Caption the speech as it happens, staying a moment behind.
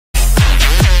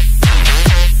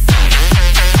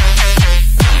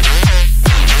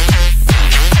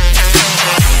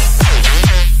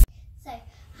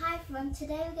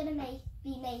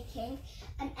be making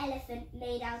an elephant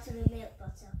made out of a milk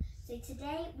bottle. So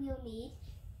today we'll need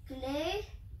glue,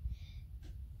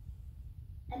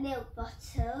 a milk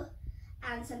bottle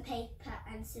and some paper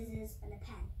and scissors and a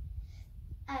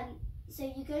pen. So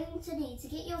you're going to need to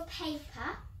get your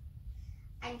paper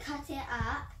and cut it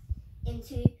up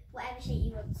into whatever shape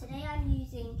you want. Today I'm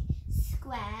using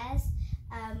squares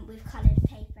with coloured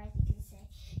paper, as you can see.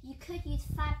 You could use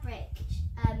fabric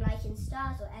like in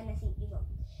stars or anything you want.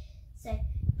 So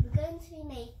we're going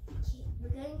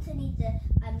to need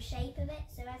the shape of it.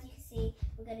 So as you can see,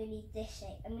 we're going to need this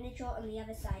shape. I'm going to draw it on the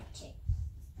other side too.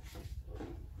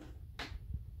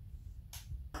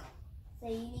 So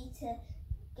you need to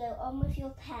go on with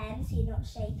your pen so you know what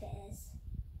shape it is.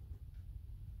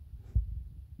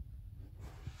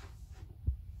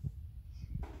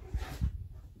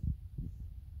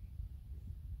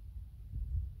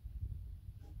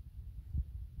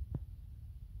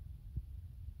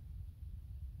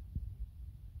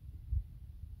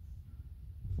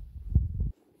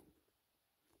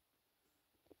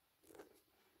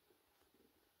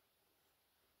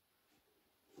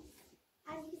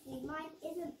 As you can see, mine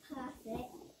isn't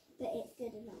perfect, but it's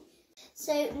good enough.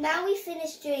 So now we've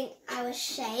finished doing our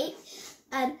shape,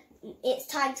 it's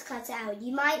time to cut it out.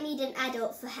 You might need an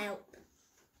adult for help.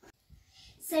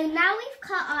 So now we've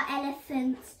cut our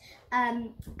elephant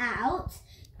out.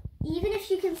 Even if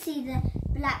you can see the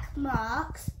black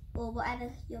marks or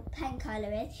whatever your pen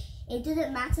colour is, it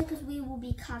doesn't matter because we will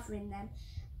be covering them.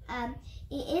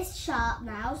 It is sharp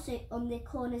now, so on the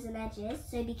corners and edges,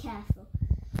 so be careful.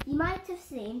 You might have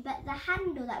seen, but the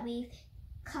handle that we've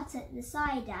cut at the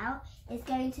side out is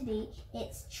going to be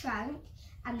its trunk,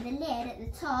 and the lid at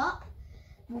the top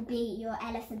will be your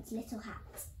elephant's little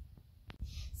hat.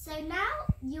 So now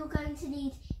you're going to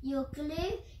need your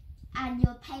glue and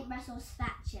your paintbrush or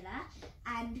spatula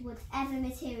and whatever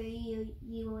material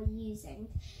you are using.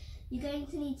 You're going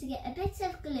to need to get a bit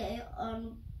of glue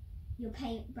on your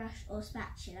paintbrush or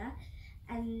spatula,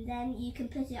 and then you can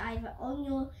put it either on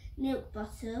your milk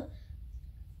bottle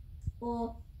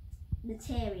or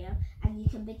material, and you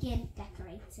can begin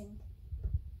decorating.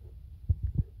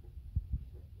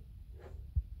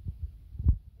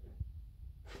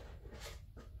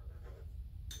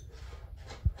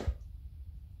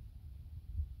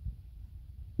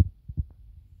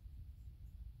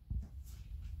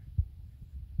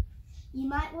 You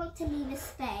might want to leave a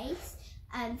space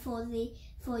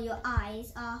for your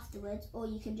eyes afterwards, or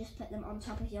you can just put them on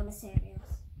top of your materials.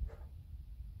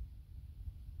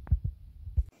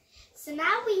 So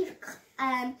now we've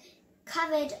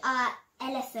covered our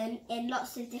elephant in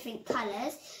lots of different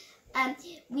colours.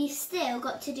 We've still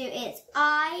got to do its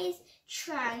eyes,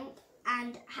 trunk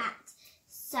and hat,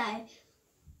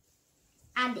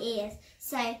 and ears.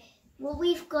 So what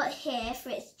we've got here for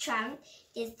its trunk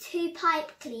is 2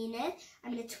 pipe cleaners.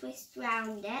 I'm going to twist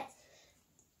round it.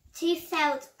 2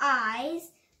 felt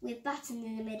eyes with buttons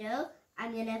in the middle.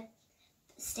 I'm going to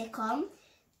stick on.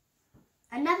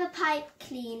 Another pipe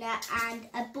cleaner and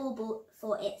a bauble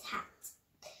for its hat.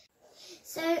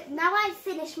 So now I've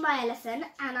finished my elephant,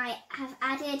 and I have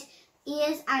added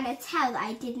ears and a tail that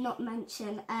I did not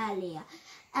mention earlier.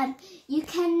 You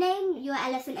can name your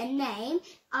elephant a name.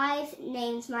 I've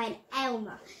named mine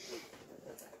Elmer.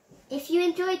 If you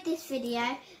enjoyed this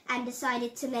video and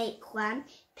decided to make one,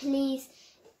 please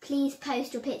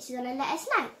post your pictures on and let us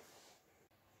know.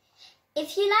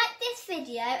 If you liked this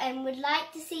video and would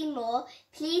like to see more,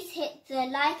 please hit the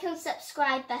like and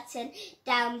subscribe button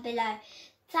down below.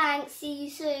 Thanks, see you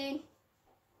soon.